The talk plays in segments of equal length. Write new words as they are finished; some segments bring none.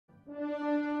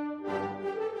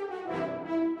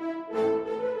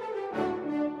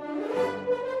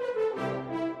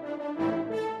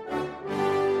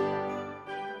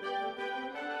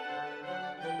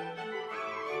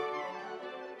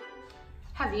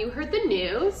you heard the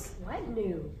news? What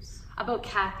news? About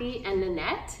Kathy and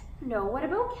Nanette? No, what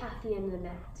about Kathy and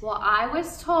Nanette? Well, I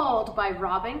was told by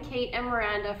Robin, Kate, and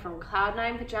Miranda from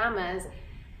Cloud9 Pajamas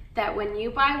that when you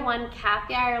buy one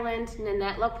Kathy Ireland,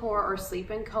 Nanette Lepore, or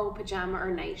Sleep & Co. pajama or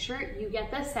nightshirt, you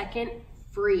get the second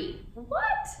free.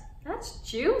 What? That's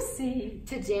juicy.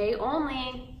 Today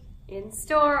only. In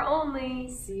store only.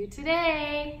 See you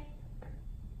today.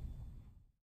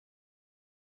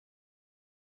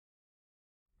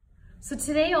 So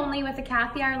today only with the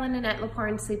Kathy Ireland, Nanette Lepore,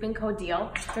 and Sleep & Co.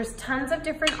 deal. There's tons of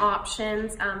different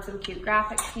options, some cute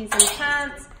graphic tees and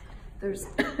pants. There's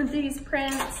these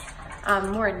prints,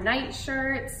 more night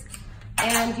shirts,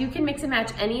 and you can mix and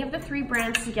match any of the 3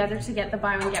 brands together to get the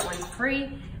buy one get one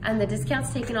free, and the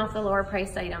discount's taken off the lower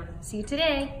priced item. See you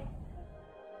today.